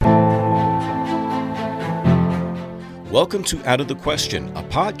Welcome to Out of the Question, a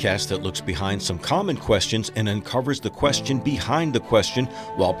podcast that looks behind some common questions and uncovers the question behind the question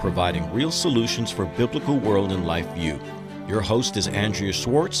while providing real solutions for biblical world and life view. Your host is Andrea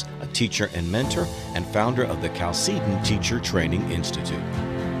Schwartz, a teacher and mentor and founder of the Chalcedon Teacher Training Institute.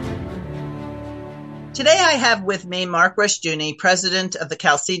 Today I have with me Mark Rushdoony, president of the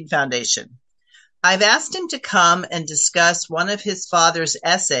Chalcedon Foundation. I've asked him to come and discuss one of his father's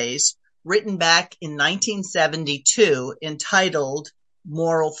essays written back in 1972 entitled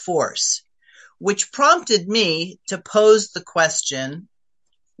Moral Force, which prompted me to pose the question,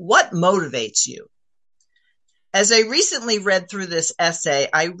 what motivates you? As I recently read through this essay,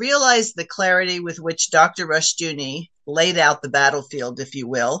 I realized the clarity with which Dr. Rushdoony laid out the battlefield, if you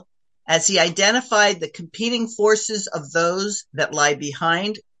will, as he identified the competing forces of those that lie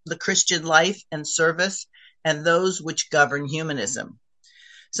behind the Christian life and service and those which govern humanism.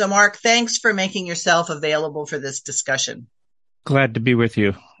 So, Mark, thanks for making yourself available for this discussion. Glad to be with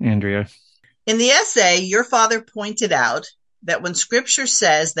you, Andrea. In the essay, your father pointed out that when Scripture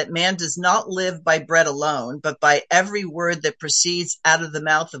says that man does not live by bread alone, but by every word that proceeds out of the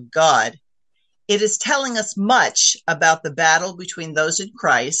mouth of God, it is telling us much about the battle between those in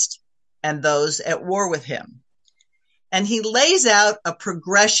Christ and those at war with him. And he lays out a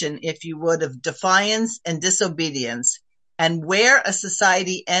progression, if you would, of defiance and disobedience, and where a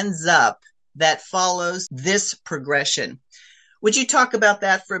society ends up that follows this progression. Would you talk about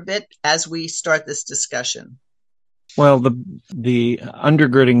that for a bit as we start this discussion? Well, the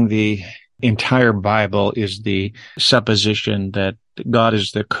undergirding the entire Bible is the supposition that God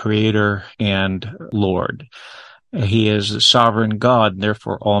is the creator and Lord. He is the sovereign God, and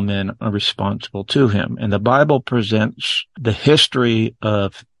therefore all men are responsible to him. And the Bible presents the history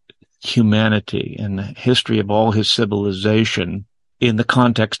of humanity and the history of all his civilization in the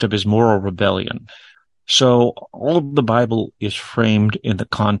context of his moral rebellion. So all of the Bible is framed in the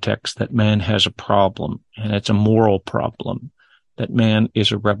context that man has a problem, and it's a moral problem, that man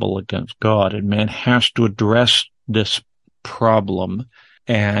is a rebel against God, and man has to address this problem,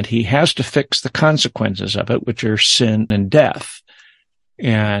 and he has to fix the consequences of it, which are sin and death.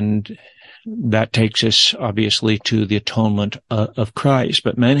 And that takes us, obviously, to the atonement of Christ.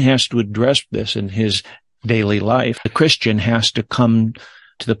 But man has to address this in his daily life. The Christian has to come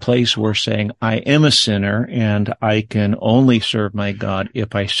to the place where saying, I am a sinner, and I can only serve my God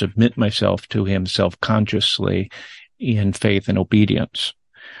if I submit myself to him self-consciously in faith and obedience.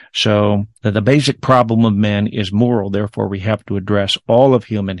 So the basic problem of man is moral. Therefore, we have to address all of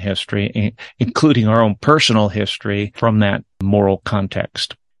human history, including our own personal history, from that moral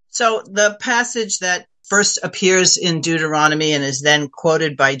context. So the passage that first appears in Deuteronomy and is then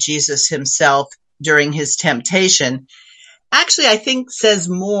quoted by Jesus himself during his temptation, actually, I think says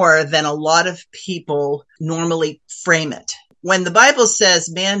more than a lot of people normally frame it. When the Bible says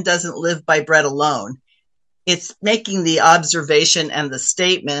man doesn't live by bread alone, it's making the observation and the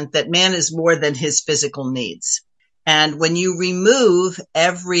statement that man is more than his physical needs. And when you remove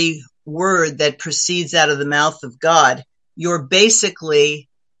every word that proceeds out of the mouth of God, you're basically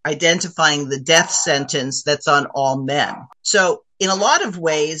identifying the death sentence that's on all men. So in a lot of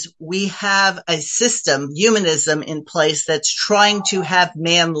ways, we have a system, humanism, in place that's trying to have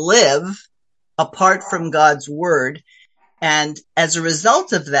man live apart from God's word. And as a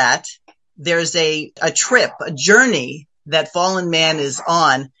result of that, there's a journey that fallen man is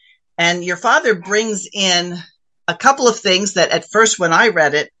on. And your father brings in a couple of things that at first when I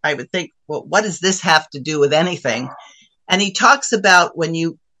read it, I would think, well, what does this have to do with anything? And he talks about when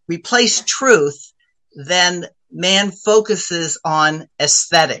you replace truth, then man focuses on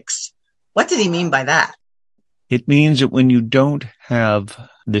aesthetics. What did he mean by that? It means that when you don't have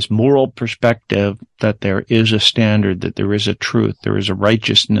this moral perspective that there is a standard, that there is a truth, there is a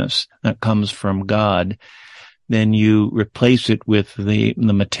righteousness that comes from God, then you replace it with the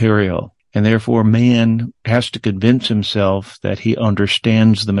material. And therefore man has to convince himself that he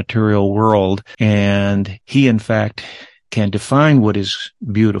understands the material world, and he in fact can define what is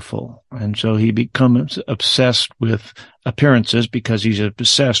beautiful. And so he becomes obsessed with appearances because he's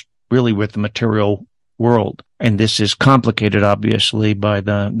obsessed really with the material world. And this is complicated, obviously, by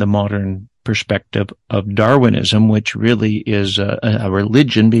the modern perspective of Darwinism, which really is a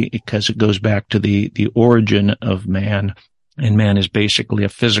religion because it goes back to the origin of man. And man is basically a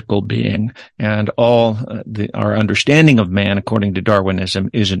physical being, and all our understanding of man, according to Darwinism,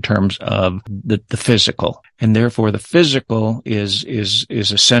 is in terms of the physical, and therefore the physical is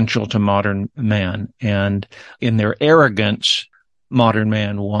essential to modern man. And in their arrogance, modern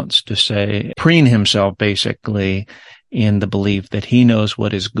man wants to preen himself basically in the belief that he knows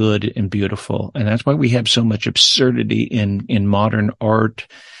what is good and beautiful. And that's why we have so much absurdity in modern art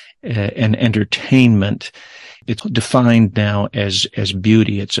and entertainment. It's defined now as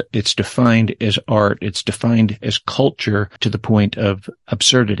beauty. It's defined as art. It's defined as culture to the point of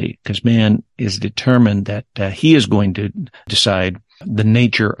absurdity, because man is determined that he is going to decide the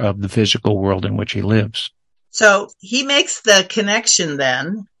nature of the physical world in which he lives. So he makes the connection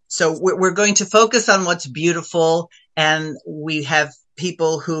then. So we're going to focus on what's beautiful, and we have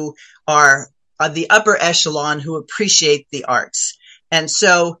people who are the upper echelon who appreciate the arts. And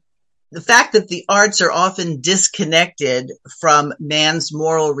so the fact that the arts are often disconnected from man's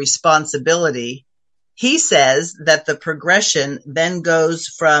moral responsibility, he says that the progression then goes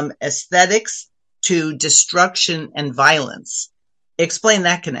from aesthetics to destruction and violence. Explain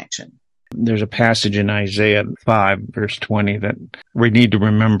that connection. There's a passage in Isaiah 5, verse 20 that we need to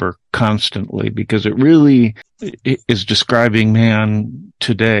remember constantly, because it really is describing man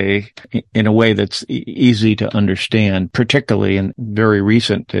today in a way that's easy to understand, particularly in very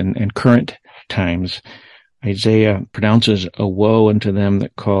recent and current times. Isaiah pronounces a woe unto them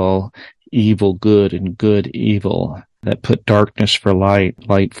that call evil good and good evil, that put darkness for light,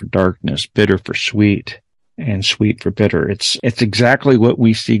 light for darkness, bitter for sweet, and sweet for bitter. It's exactly what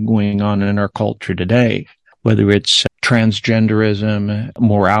we see going on in our culture today, whether it's transgenderism,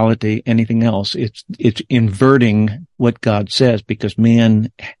 morality, anything else. It's inverting what God says, because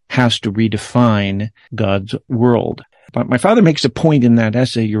man has to redefine God's world. But my father makes a point in that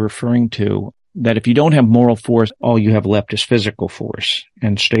essay you're referring to, that if you don't have moral force, all you have left is physical force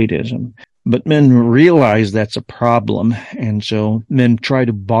and statism. But men realize that's a problem, and so men try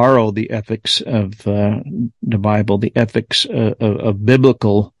to borrow the ethics of the Bible, the ethics of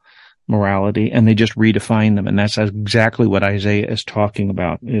biblical morality, and they just redefine them. And that's exactly what Isaiah is talking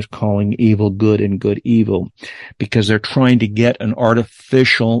about, is calling evil good and good evil, because they're trying to get an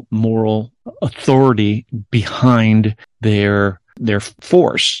artificial moral authority behind their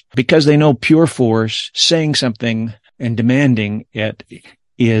force, because they know pure force, saying something and demanding it,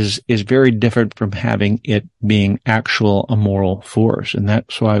 is very different from having it being a moral force. And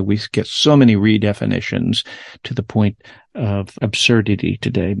that's why we get so many redefinitions to the point of absurdity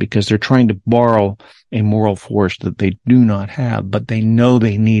today, because they're trying to borrow a moral force that they do not have, but they know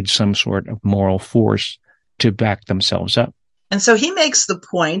they need some sort of moral force to back themselves up. And so he makes the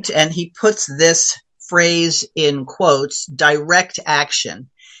point, and he puts this phrase in quotes, direct action.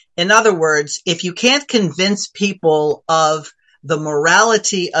 In other words, if you can't convince people of the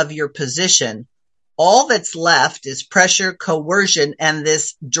morality of your position, all that's left is pressure, coercion, and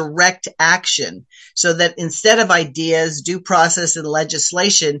this direct action. So that instead of ideas, due process, and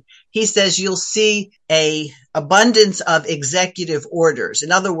legislation, he says you'll see a abundance of executive orders.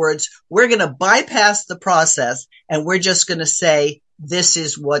 In other words, we're going to bypass the process, and we're just going to say, this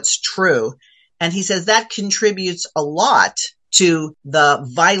is what's true. And he says that contributes a lot to the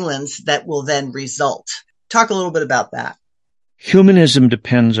violence that will then result. Talk a little bit about that. Humanism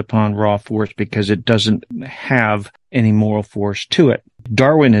depends upon raw force because it doesn't have any moral force to it.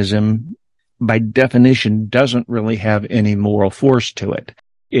 Darwinism, by definition, doesn't really have any moral force to it.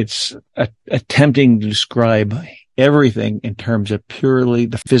 It's attempting to describe everything in terms of purely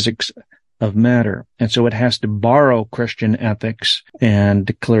the physics of matter. And so it has to borrow Christian ethics and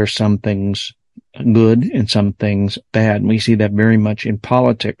declare some things good and some things bad. And we see that very much in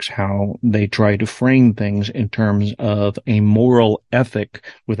politics, how they try to frame things in terms of a moral ethic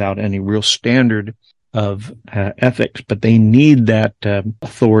without any real standard of ethics, but they need that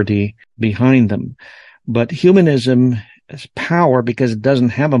authority behind them. But humanism has power because it doesn't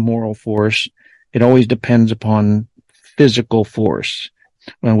have a moral force. It always depends upon physical force.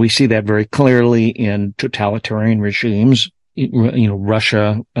 Well, we see that very clearly in totalitarian regimes,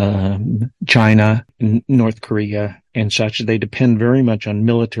 Russia, China, North Korea, and such. They depend very much on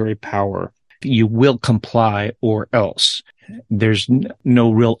military power. You will comply or else. There's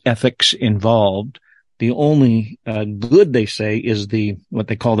no real ethics involved. The only good, they say, is what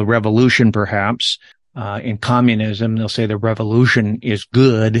they call the revolution, perhaps. In communism, they'll say the revolution is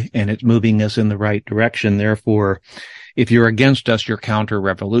good and it's moving us in the right direction. Therefore, if you're against us, you're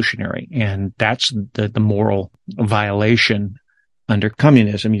counter-revolutionary. And that's the moral violation under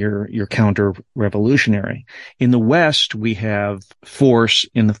communism. You're counter-revolutionary. In the West, we have force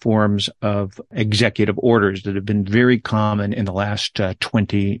in the forms of executive orders that have been very common in the last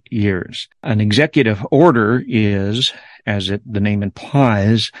 20 years. An executive order is, as the name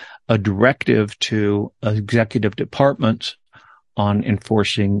implies, a directive to executive departments on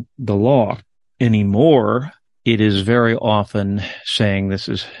enforcing the law. Anymore, it is very often saying this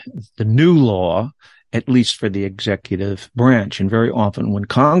is the new law, at least for the executive branch. And very often when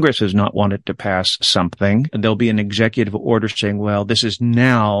Congress has not wanted to pass something, there'll be an executive order saying, well, this is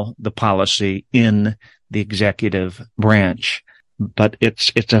now the policy in the executive branch. But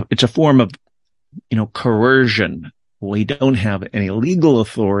it's a form of, coercion. We don't have any legal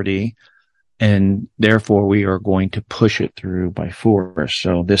authority, and therefore we are going to push it through by force.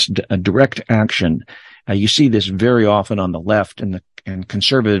 So this direct action, you see this very often on the left, and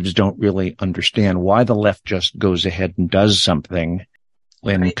conservatives don't really understand why the left just goes ahead and does something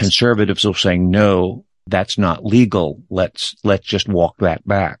when Right. conservatives will say, no, that's not legal. Let's just walk that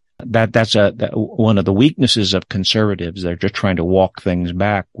back. That's one of the weaknesses of conservatives. They're just trying to walk things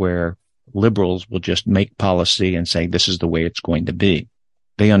back, where liberals will just make policy and say, this is the way it's going to be.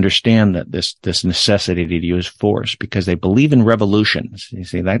 They understand that this necessity to use force because they believe in revolutions. You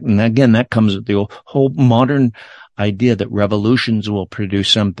see that, and again, that comes with the whole modern idea that revolutions will produce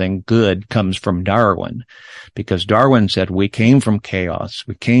something good comes from Darwin, because Darwin said we came from chaos,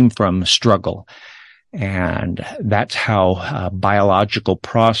 we came from struggle, and that's how a biological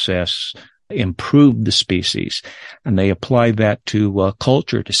process improved the species. And they apply that to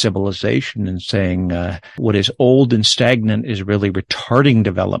culture, to civilization, and saying what is old and stagnant is really retarding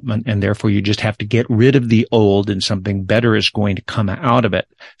development, and therefore you just have to get rid of the old and something better is going to come out of it.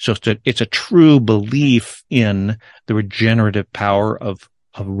 So it's a true belief in the regenerative power of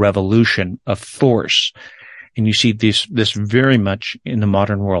revolution, of force. And you see this very much in the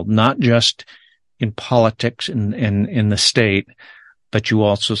modern world, not just in politics and in the state, but you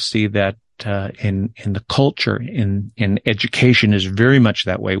also see that in the culture, in education is very much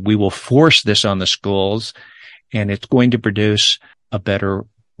that way. We will force this on the schools, and it's going to produce a better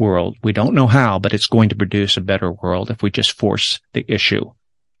world. We don't know how, but it's going to produce a better world if we just force the issue.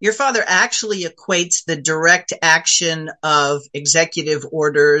 Your father actually equates the direct action of executive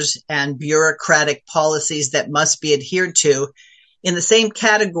orders and bureaucratic policies that must be adhered to in the same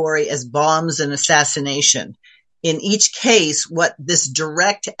category as bombs and assassination. In each case, what this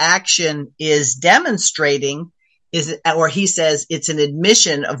direct action is demonstrating is, or he says, it's an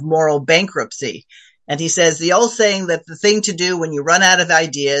admission of moral bankruptcy. And he says the old saying that the thing to do when you run out of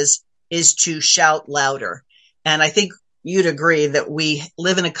ideas is to shout louder. And I think you'd agree that we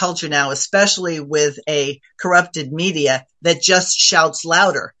live in a culture now, especially with a corrupted media, that just shouts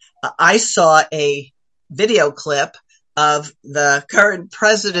louder. I saw a video clip of the current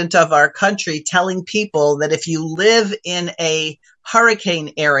president of our country telling people that if you live in a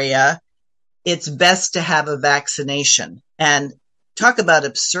hurricane area, it's best to have a vaccination. And talk about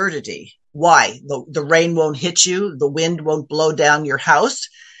absurdity. Why? The rain won't hit you. The wind won't blow down your house.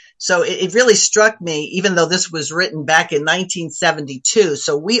 So it really struck me, even though this was written back in 1972.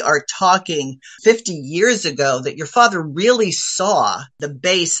 So we are talking 50 years ago, that your father really saw the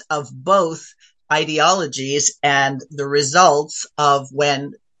base of both ideologies and the results of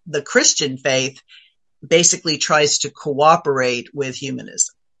when the Christian faith basically tries to cooperate with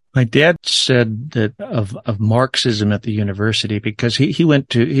humanism. My dad said that of Marxism at the university, because he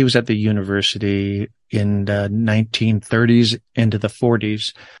was at the university in the 1930s into the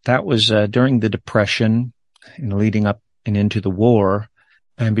 40s. That was during the Depression and leading up and into the war.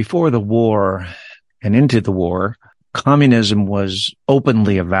 And before the war and into the war, communism was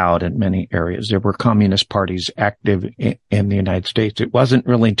openly avowed in many areas. There were communist parties active in the United States. It wasn't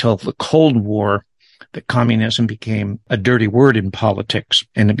really until the Cold War that communism became a dirty word in politics,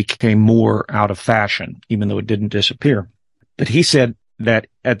 and it became more out of fashion, even though it didn't disappear. But he said that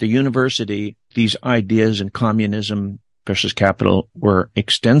at the university, these ideas in communism versus capital were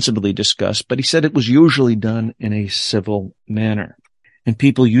extensively discussed, but he said it was usually done in a civil manner. And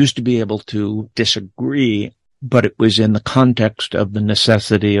people used to be able to disagree, but it was in the context of the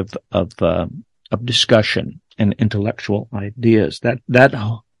necessity of discussion and intellectual ideas.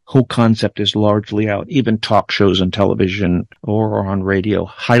 That whole concept is largely out. Even talk shows on television or on radio,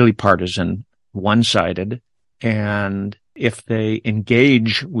 highly partisan, one-sided. And if they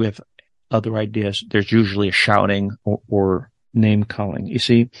engage with other ideas, there's usually a shouting or name-calling. You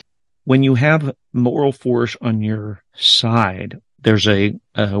see, when you have moral force on your side, there's a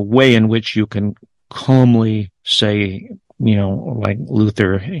way in which you can calmly say, like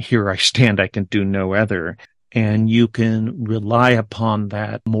Luther, here I stand, I can do no other. And you can rely upon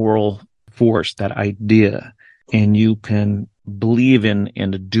that moral force, that idea, and you can believe in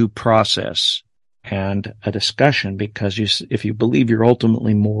a due process and a discussion, because if you believe you're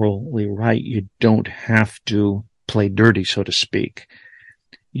ultimately morally right, you don't have to play dirty, so to speak.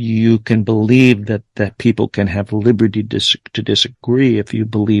 You can believe that people can have liberty to disagree if you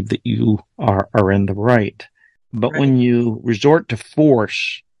believe that you are in the right. But when you resort to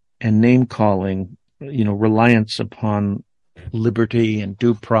force and name calling, reliance upon liberty and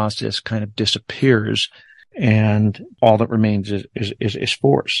due process kind of disappears, and all that remains is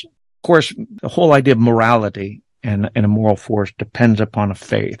force. Of course, the whole idea of morality and a moral force depends upon a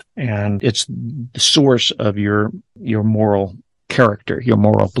faith, and it's the source of your moral character, your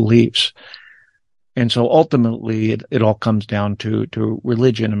moral beliefs. And so ultimately it all comes down to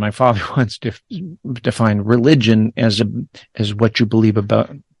religion. And my father once defined religion as what you believe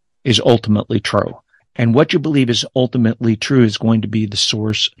about is ultimately true. And what you believe is ultimately true is going to be the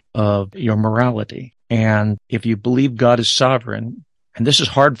source of your morality. And if you believe God is sovereign, and this is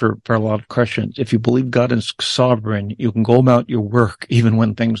hard for a lot of Christians, if you believe God is sovereign, you can go about your work even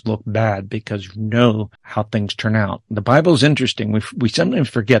when things look bad because you know how things turn out. The Bible is interesting. We sometimes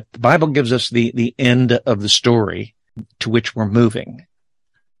forget the Bible gives us the end of the story to which we're moving.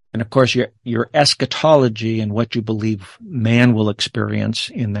 And of course, your eschatology and what you believe man will experience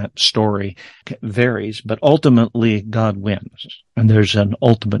in that story varies, but ultimately God wins, and there's an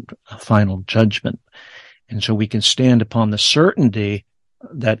ultimate final judgment. And so we can stand upon the certainty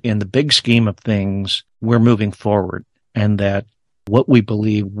that in the big scheme of things, we're moving forward and that what we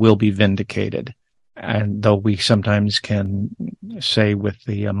believe will be vindicated. And though we sometimes can say with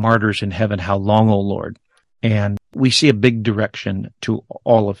the martyrs in heaven, how long, O Lord? And we see a big direction to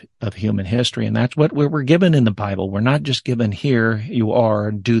all of human history. And that's what we're given in the Bible. We're not just given here, you are,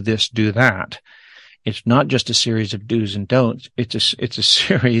 do this, do that. It's not just a series of do's and don'ts. It's a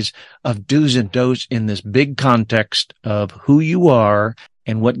series of do's and don'ts in this big context of who you are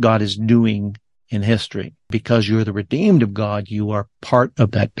and what God is doing in history. Because you're the redeemed of God, you are part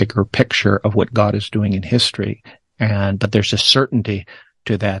of that bigger picture of what God is doing in history. But there's a certainty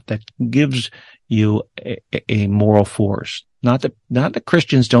to that gives you a moral force. Not that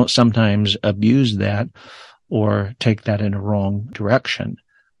Christians don't sometimes abuse that or take that in a wrong direction,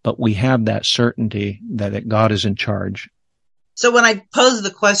 but we have that certainty that God is in charge. So when I pose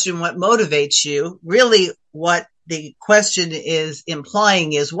the question, what motivates you? Really what the question is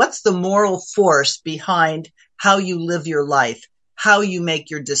implying is, what's the moral force behind how you live your life, how you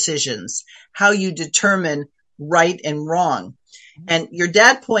make your decisions, how you determine right and wrong? And your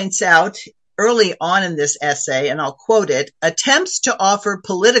dad points out early on in this essay, and I'll quote it, attempts to offer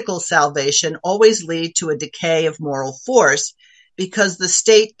political salvation always lead to a decay of moral force because the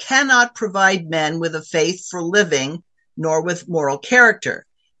state cannot provide men with a faith for living, nor with moral character.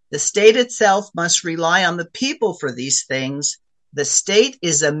 The state itself must rely on the people for these things. The state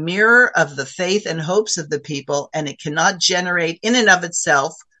is a mirror of the faith and hopes of the people, and it cannot generate in and of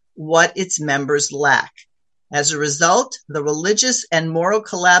itself what its members lack. As a result, the religious and moral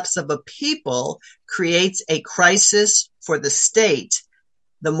collapse of a people creates a crisis for the state.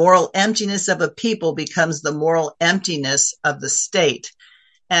 The moral emptiness of a people becomes the moral emptiness of the state.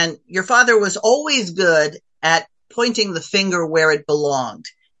 And your father was always good at pointing the finger where it belonged.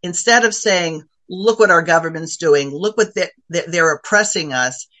 Instead of saying, look what our government's doing, look what they're oppressing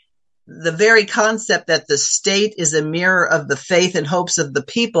us, the very concept that the state is a mirror of the faith and hopes of the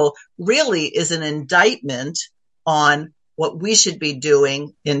people really is an indictment on what we should be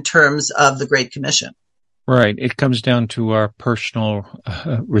doing in terms of the Great Commission. Right. It comes down to our personal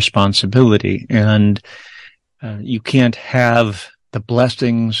responsibility, and you can't have the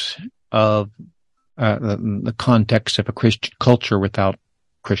blessings of the context of a Christian culture without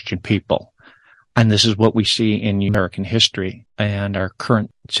Christian people. And this is what we see in American history. And our current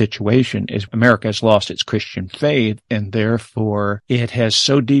situation is America has lost its Christian faith, and therefore it has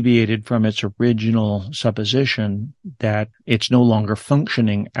so deviated from its original supposition that it's no longer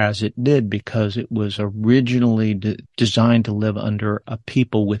functioning as it did, because it was originally designed to live under a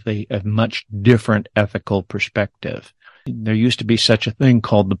people with a much different ethical perspective. There used to be such a thing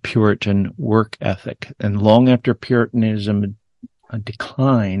called the Puritan work ethic. And long after Puritanism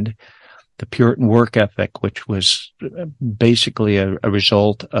declined, the Puritan work ethic, which was basically a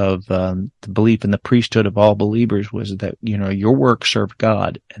result of the belief in the priesthood of all believers, was that, your work served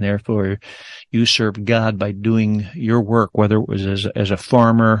God, and therefore you served God by doing your work, whether it was as a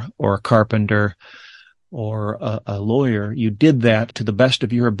farmer or a carpenter or a lawyer. You did that to the best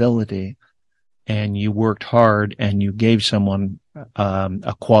of your ability, and you worked hard, and you gave someone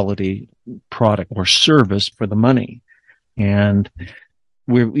a quality product or service for the money. And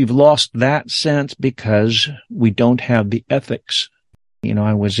we've lost that sense because we don't have the ethics.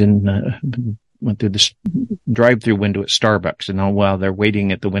 I was in went through this drive-through window at Starbucks, and while they're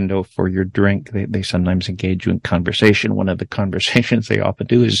waiting at the window for your drink, they sometimes engage you in conversation. One of the conversations they often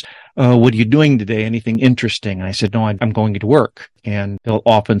do is, what are you doing today? Anything interesting? And I said, no, I'm going to work. And they'll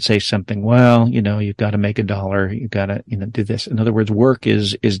often say something, well, you've got to make $1. You've got to, do this. In other words, work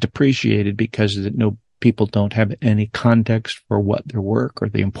is depreciated because people don't have any context for what their work or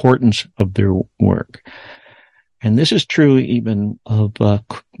the importance of their work. And this is true even of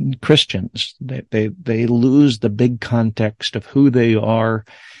Christians. They lose the big context of who they are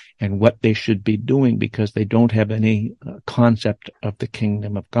and what they should be doing because they don't have any concept of the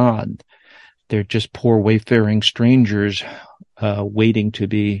kingdom of God. They're just poor wayfaring strangers waiting to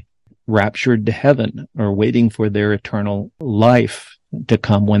be raptured to heaven or waiting for their eternal life to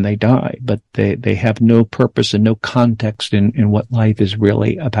come when they die. But they have no purpose and no context in what life is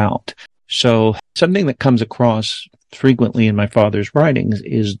really about. So something that comes across frequently in my father's writings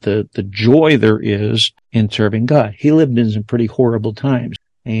is the joy there is in serving God. He lived in some pretty horrible times,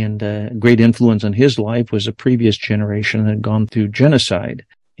 and a great influence on his life was a previous generation that had gone through genocide.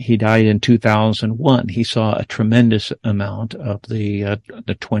 He died in 2001. He saw a tremendous amount of the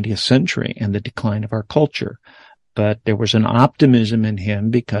 20th century and the decline of our culture. But there was an optimism in him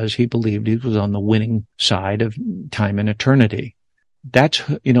because he believed he was on the winning side of time and eternity. That's,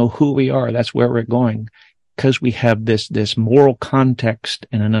 who we are. That's where we're going. Because we have this moral context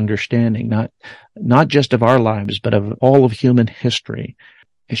and an understanding, not just of our lives, but of all of human history.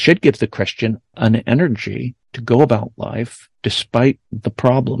 It should give the Christian an energy to go about life despite the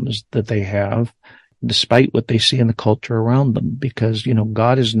problems that they have, despite what they see in the culture around them, because,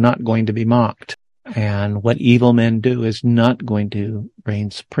 God is not going to be mocked. And what evil men do is not going to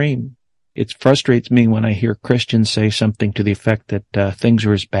reign supreme. It frustrates me when I hear Christians say something to the effect that things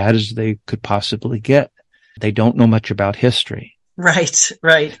are as bad as they could possibly get. They don't know much about history. Right.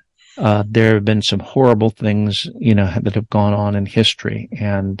 There have been some horrible things, that have gone on in history,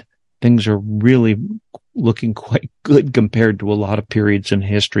 and things are really looking quite good compared to a lot of periods in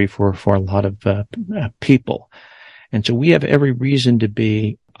history for a lot of people. And so we have every reason to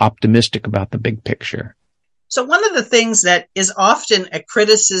be optimistic about the big picture. So one of the things that is often a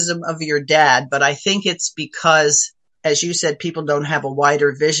criticism of your dad, but I think it's because, as you said, people don't have a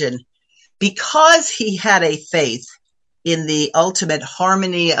wider vision, because he had a faith in the ultimate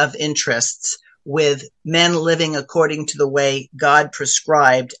harmony of interests with men living according to the way God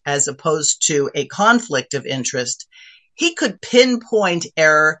prescribed, as opposed to a conflict of interest, he could pinpoint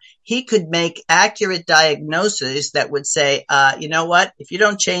error. He could make accurate diagnoses that would say, you know what, if you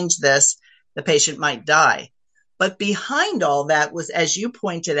don't change this, the patient might die. But behind all that was, as you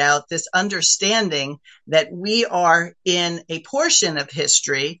pointed out, this understanding that we are in a portion of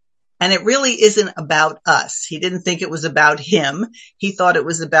history, and it really isn't about us. He didn't think it was about him. He thought it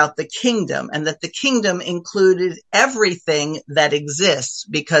was about the kingdom, and that the kingdom included everything that exists,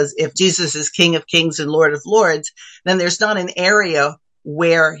 because if Jesus is King of Kings and Lord of Lords, then there's not an area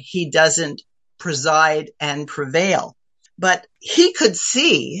where he doesn't preside and prevail. But he could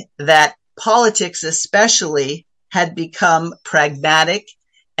see that politics especially had become pragmatic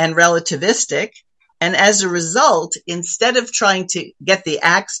and relativistic. And as a result, instead of trying to get the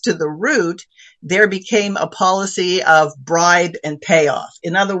axe to the root, there became a policy of bribe and payoff.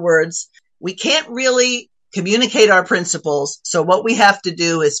 In other words, we can't really communicate our principles. So what we have to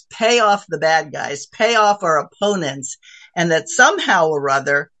do is pay off the bad guys, pay off our opponents, and that somehow or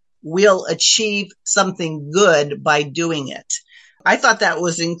other we'll achieve something good by doing it. I thought that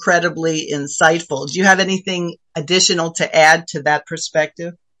was incredibly insightful. Do you have anything additional to add to that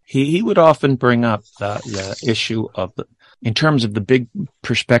perspective? He would often bring up the issue of, in terms of the big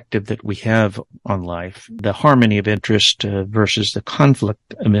perspective that we have on life, the harmony of interest versus the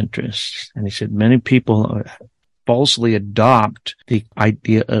conflict of interest. And he said many people falsely adopt the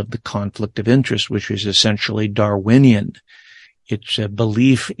idea of the conflict of interest, which is essentially Darwinian. It's a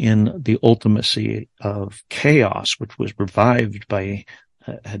belief in the ultimacy of chaos, which was revived by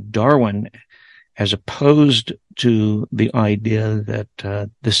Darwin, as opposed to the idea that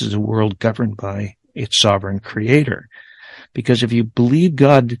this is a world governed by its sovereign creator. Because if you believe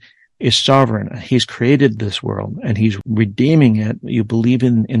God is sovereign, he's created this world and he's redeeming it, you believe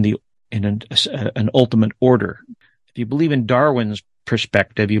in an ultimate order. If you believe in Darwin's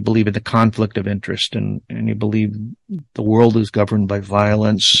perspective, you believe in the conflict of interest, and you believe the world is governed by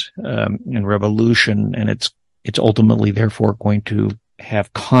violence and revolution, and it's ultimately therefore going to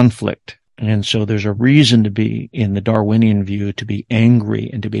have conflict. And so there's a reason to be, in the Darwinian view, to be angry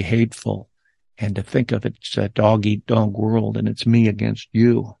and to be hateful, and to think of it's a dog-eat-dog world and it's me against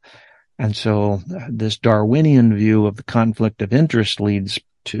you. And so this Darwinian view of the conflict of interest leads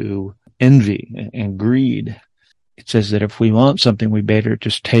to envy and greed. It says that if we want something, we better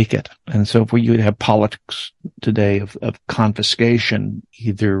just take it. And so if we have politics today of confiscation,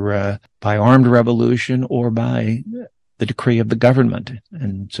 either by armed revolution or by the decree of the government.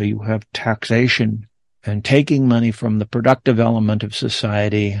 And so you have taxation and taking money from the productive element of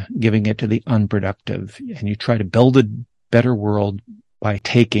society, giving it to the unproductive. And you try to build a better world by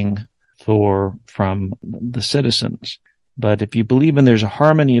taking from the citizens. But if you believe there's a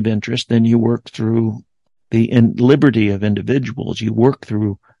harmony of interest, then you work through the liberty of individuals. You work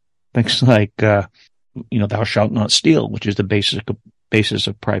through things like, thou shalt not steal, which is the basis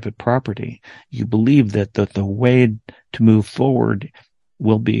of private property. You believe that the way to move forward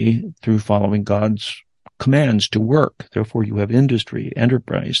will be through following God's commands to work. Therefore, you have industry,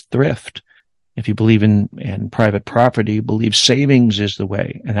 enterprise, thrift. If you believe in private property, you believe savings is the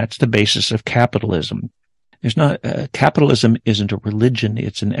way, and that's the basis of capitalism. Capitalism isn't a religion.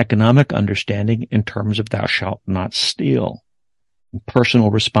 It's an economic understanding in terms of thou shalt not steal,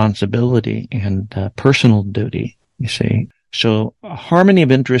 personal responsibility and personal duty, you see. So a harmony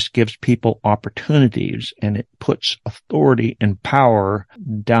of interest gives people opportunities, and it puts authority and power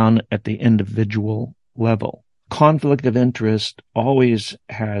down at the individual level. Conflict of interest always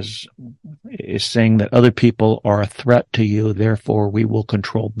is saying that other people are a threat to you, therefore we will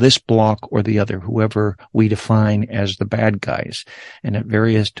control this block or the other, whoever we define as the bad guys. And at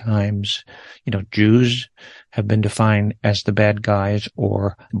various times, Jews have been defined as the bad guys,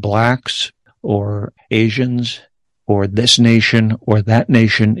 or blacks, or Asians, or this nation or that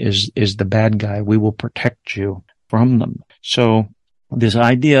nation is the bad guy. We will protect you from them. So this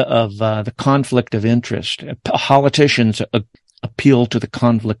idea of the conflict of interest, politicians appeal to the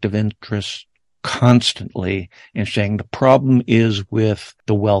conflict of interest constantly and saying the problem is with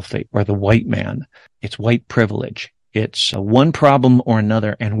the wealthy or the white man. It's white privilege. It's one problem or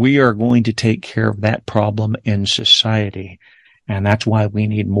another, and we are going to take care of that problem in society. And that's why we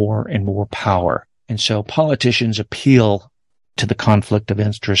need more and more power. And so politicians appeal to the conflict of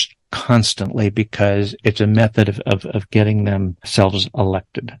interest constantly because it's a method of getting themselves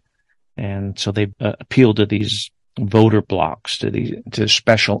elected. And so they appeal to these voter blocks, to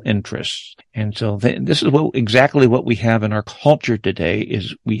special interests. And so this is exactly what we have in our culture today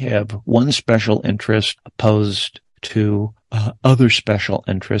is we have one special interest opposed to other special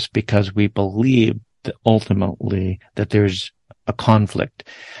interests because we believe that ultimately that there's a conflict.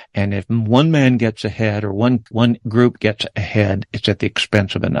 And if one man gets ahead or one group gets ahead, it's at the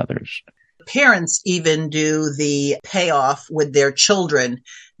expense of another's. Parents even do the payoff with their children,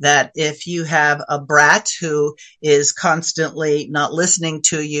 that if you have a brat who is constantly not listening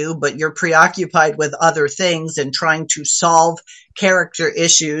to you, but you're preoccupied with other things and trying to solve character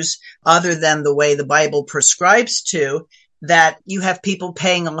issues other than the way the Bible prescribes to, that you have people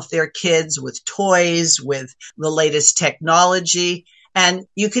paying off their kids with toys, with the latest technology. And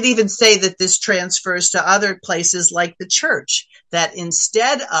you could even say that this transfers to other places like the church, that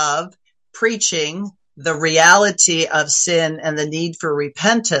instead of preaching the reality of sin and the need for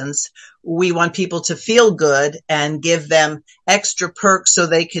repentance, we want people to feel good and give them extra perks so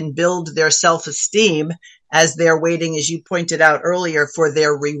they can build their self-esteem as they're waiting, as you pointed out earlier, for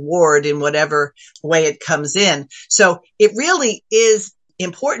their reward in whatever way it comes in. So it really is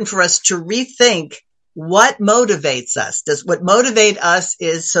important for us to rethink what motivates us. Does what motivate us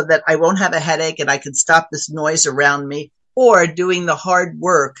is so that I won't have a headache and I can stop this noise around me, or doing the hard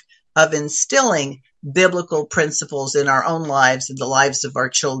work of instilling biblical principles in our own lives, in the lives of our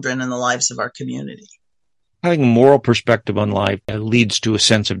children, and the lives of our community. Having a moral perspective on life leads to a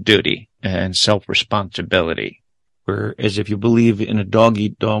sense of duty and self-responsibility. Whereas if you believe in a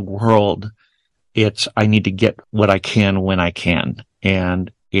dog-eat-dog world, it's I need to get what I can when I can.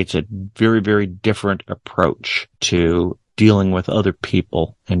 And it's a very, very different approach to dealing with other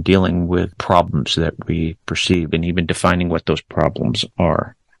people and dealing with problems that we perceive and even defining what those problems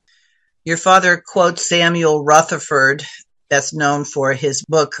are. Your father quotes Samuel Rutherford, that's known for his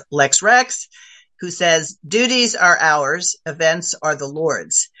book Lex Rex, who says, "Duties are ours, events are the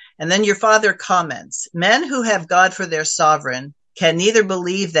Lord's." And then your father comments, "Men who have God for their sovereign can neither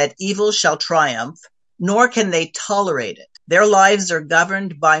believe that evil shall triumph, nor can they tolerate it. Their lives are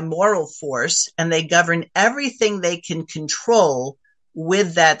governed by moral force, and they govern everything they can control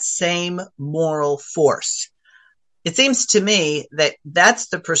with that same moral force." It seems to me that that's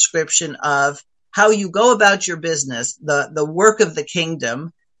the prescription of how you go about your business, the work of the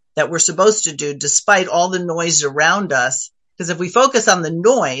kingdom that we're supposed to do despite all the noise around us. Because if we focus on the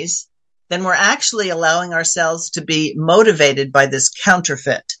noise, then we're actually allowing ourselves to be motivated by this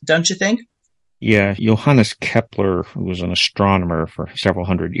counterfeit, don't you think? Yeah, Johannes Kepler, who was an astronomer for several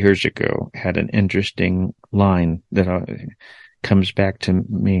hundred years ago, had an interesting line that comes back to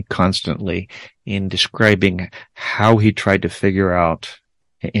me constantly in describing how he tried to figure out,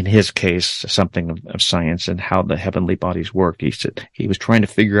 in his case, something of science and how the heavenly bodies worked. He said he was trying to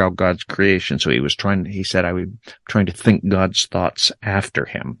figure out God's creation. So he said, I was trying to think God's thoughts after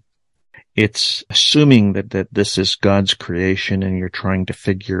him. It's assuming that this is God's creation and you're trying to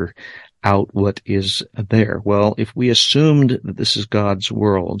figure out what is there. Well, if we assumed that this is God's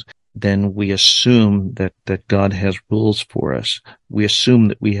world, then we assume that God has rules for us. We assume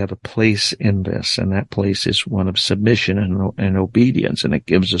that we have a place in this, and that place is one of submission and obedience, and it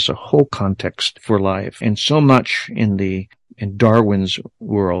gives us a whole context for life. And so much in Darwin's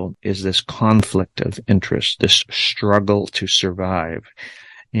world is this conflict of interest, this struggle to survive.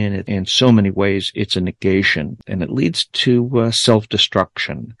 And in so many ways, it's a negation, and it leads to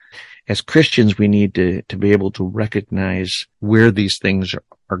self-destruction. As Christians, we need to be able to recognize where these things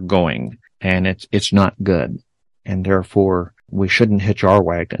are going, and it's not good. And therefore, we shouldn't hitch our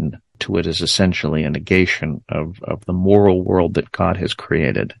wagon to it as essentially a negation of the moral world that God has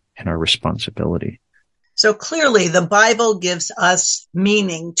created and our responsibility. So clearly, the Bible gives us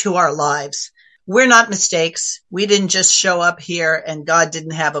meaning to our lives. We're not mistakes. We didn't just show up here and God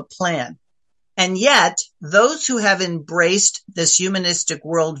didn't have a plan. And yet, those who have embraced this humanistic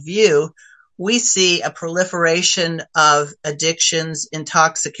worldview, we see a proliferation of addictions,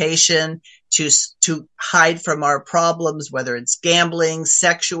 intoxication, to hide from our problems, whether it's gambling,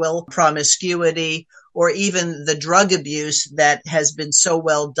 sexual promiscuity, or even the drug abuse that has been so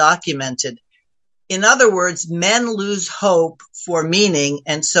well documented. In other words, men lose hope for meaning,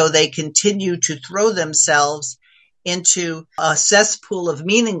 and so they continue to throw themselves into a cesspool of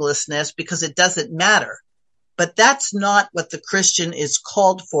meaninglessness because it doesn't matter. But that's not what the Christian is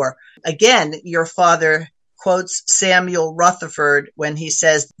called for. Again, your father quotes Samuel Rutherford when he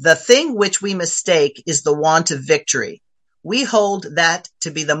says, "The thing which we mistake is the want of victory. We hold that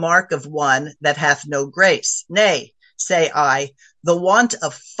to be the mark of one that hath no grace. Nay, say I, the want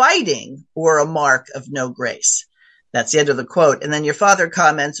of fighting or a mark of no grace." That's the end of the quote. And then your father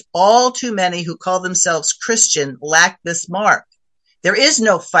comments, "All too many who call themselves Christian lack this mark. There is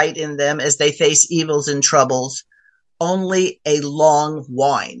no fight in them as they face evils and troubles, only a long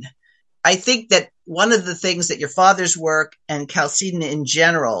whine." I think that one of the things that your father's work and Chalcedon in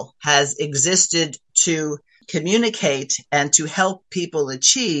general has existed to communicate and to help people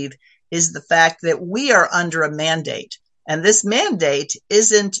achieve is the fact that we are under a mandate. And this mandate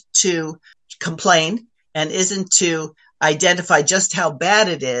isn't to complain and isn't to identify just how bad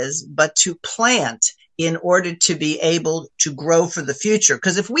it is, but to plant in order to be able to grow for the future.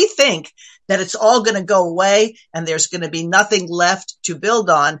 Because if we think that it's all going to go away and there's going to be nothing left to build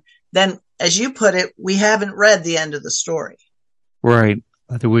on, then, as you put it, we haven't read the end of the story. Right.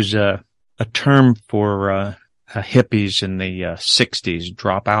 There was a term for hippies in the 60s,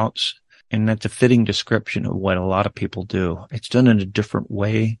 dropouts. And that's a fitting description of what a lot of people do. It's done in a different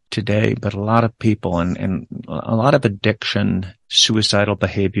way today, but a lot of people and a lot of addiction, suicidal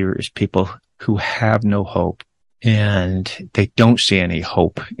behavior is people who have no hope and they don't see any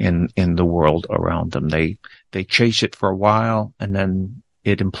hope in the world around them. They chase it for a while and then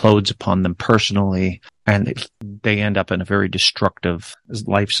it implodes upon them personally and they end up in a very destructive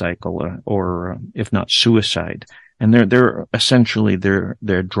life cycle or if not suicide. And they're essentially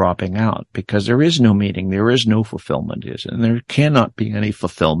dropping out because there is no meaning. There is no fulfillment, and there cannot be any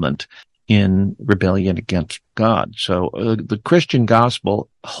fulfillment in rebellion against God. So the Christian gospel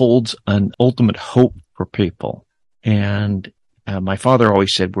holds an ultimate hope for people. And my father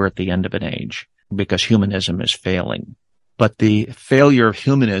always said we're at the end of an age because humanism is failing. But the failure of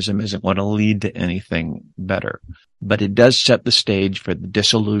humanism isn't going to lead to anything better. But it does set the stage for the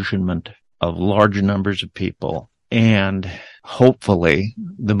disillusionment of large numbers of people. And hopefully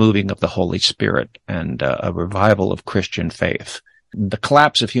the moving of the Holy Spirit and a revival of Christian faith. The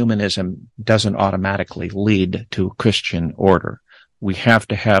collapse of humanism doesn't automatically lead to Christian order. We have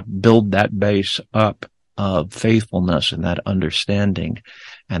to build that base up of faithfulness and that understanding.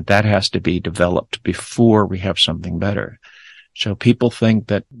 And that has to be developed before we have something better. So people think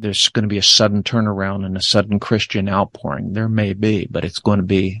that there's going to be a sudden turnaround and a sudden Christian outpouring. There may be, but it's going to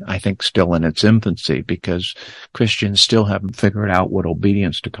be, I think, still in its infancy because Christians still haven't figured out what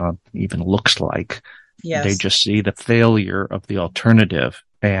obedience to God even looks like. Yes. They just see the failure of the alternative,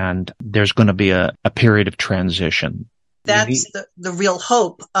 and there's going to be a period of transition. That's the real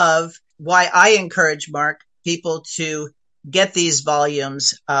hope of why I encourage, Mark, people to get these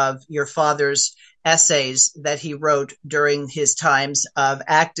volumes of your father's essays that he wrote during his times of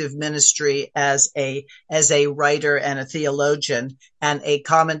active ministry as a writer and a theologian and a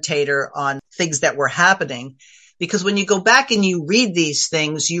commentator on things that were happening. Because when you go back and you read these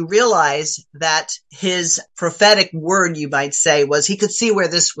things, you realize that his prophetic word, you might say, was he could see where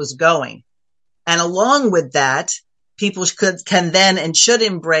this was going. And along with that, people can then and should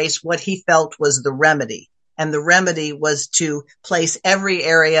embrace what he felt was the remedy. And the remedy was to place every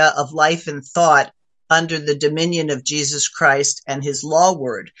area of life and thought under the dominion of Jesus Christ and his law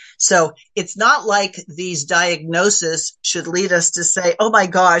word. So it's not like these diagnoses should lead us to say, oh my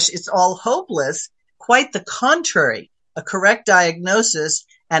gosh, it's all hopeless. Quite the contrary. A correct diagnosis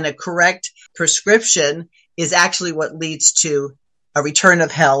and a correct prescription is actually what leads to a return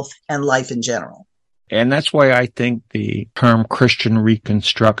of health and life in general. And that's why I think the term Christian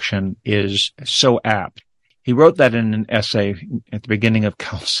Reconstruction is so apt. He wrote that in an essay at the beginning of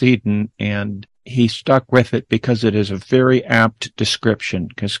Chalcedon, and he stuck with it because it is a very apt description,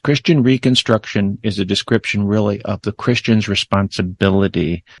 because Christian Reconstruction is a description really of the Christian's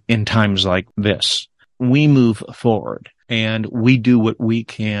responsibility in times like this. We move forward and we do what we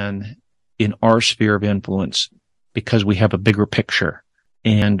can in our sphere of influence because we have a bigger picture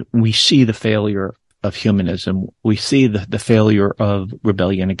and we see the failure of humanism. We see the failure of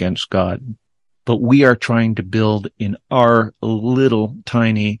rebellion against God, but we are trying to build in our little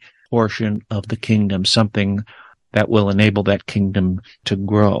tiny portion of the kingdom something that will enable that kingdom to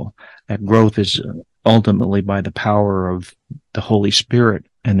grow. That growth is ultimately by the power of the Holy Spirit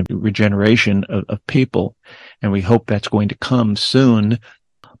and the regeneration of people. And we hope that's going to come soon,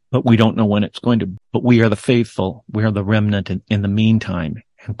 but we don't know when it's going to. But we are the faithful. We are the remnant in the meantime.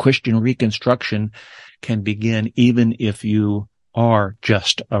 And Christian Reconstruction can begin even if you are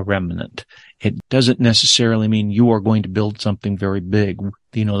just a remnant. It doesn't necessarily mean you are going to build something very big.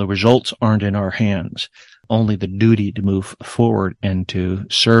 The results aren't in our hands. Only the duty to move forward and to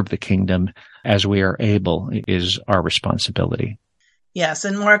serve the kingdom as we are able is our responsibility. Yes.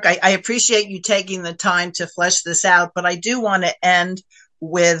 And Mark, I appreciate you taking the time to flesh this out, but I do want to end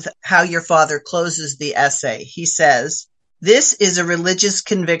with how your father closes the essay. He says, "This is a religious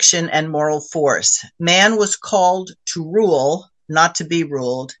conviction and moral force. Man was called to rule, not to be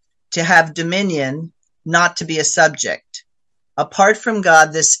ruled, to have dominion, not to be a subject. Apart from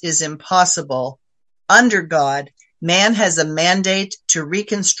God, this is impossible. Under God, man has a mandate to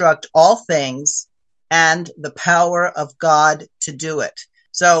reconstruct all things and the power of God to do it."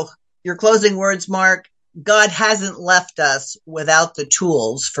 So your closing words, Mark, God hasn't left us without the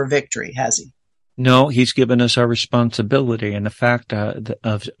tools for victory, has he? No, he's given us our responsibility, and the fact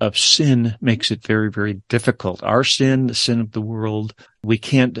of sin makes it very, very difficult. Our sin, the sin of the world, we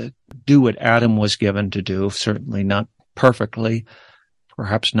can't do what Adam was given to do, certainly not perfectly,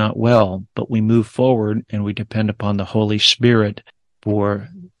 perhaps not well, but we move forward and we depend upon the Holy Spirit for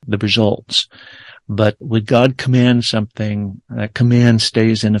the results. But when God commands something, that command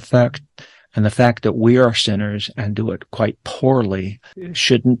stays in effect, and the fact that we are sinners and do it quite poorly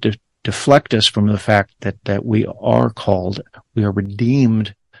shouldn't deflect us from the fact that we are called, we are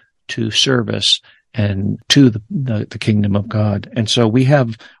redeemed to service and to the kingdom of God. And so we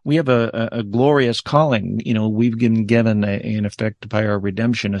have a glorious calling. We've been given in effect by our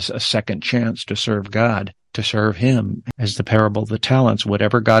redemption, a second chance to serve God, to serve him. As the parable of the talents,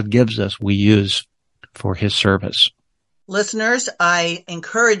 whatever God gives us, we use for his service. Listeners, I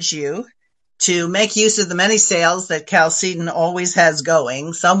encourage you to make use of the many sales that Chalcedon always has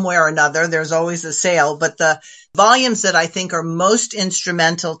going. Somewhere or another, there's always a sale, but the volumes that I think are most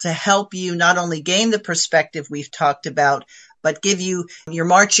instrumental to help you not only gain the perspective we've talked about, but give you your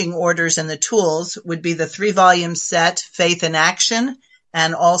marching orders and the tools would be the 3-volume set, Faith in Action,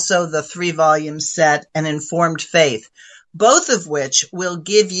 and also the 3-volume set, An Informed Faith, both of which will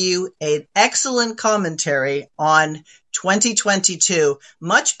give you an excellent commentary on 2022,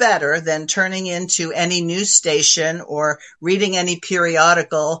 much better than turning into any news station or reading any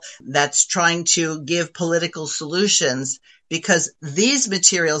periodical that's trying to give political solutions, because these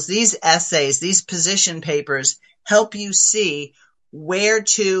materials, these essays, these position papers help you see where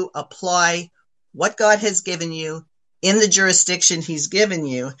to apply what God has given you in the jurisdiction he's given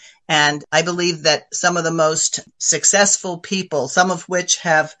you. And I believe that some of the most successful people, some of which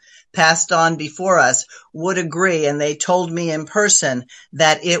have passed on before us, would agree, and they told me in person,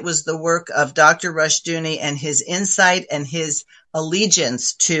 that it was the work of Dr. Rushdoony and his insight and his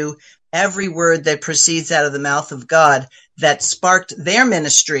allegiance to every word that proceeds out of the mouth of God that sparked their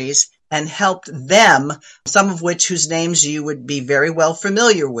ministries and helped them, some of which whose names you would be very well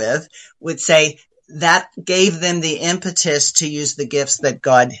familiar with, would say, that gave them the impetus to use the gifts that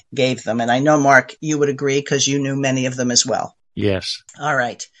God gave them. And I know, Mark, you would agree because you knew many of them as well. Yes. All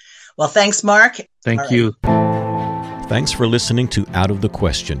right. Well, thanks, Mark. Thank you. Thanks for listening to Out of the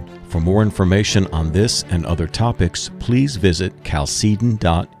Question. For more information on this and other topics, please visit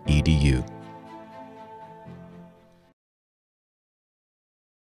chalcedon.edu.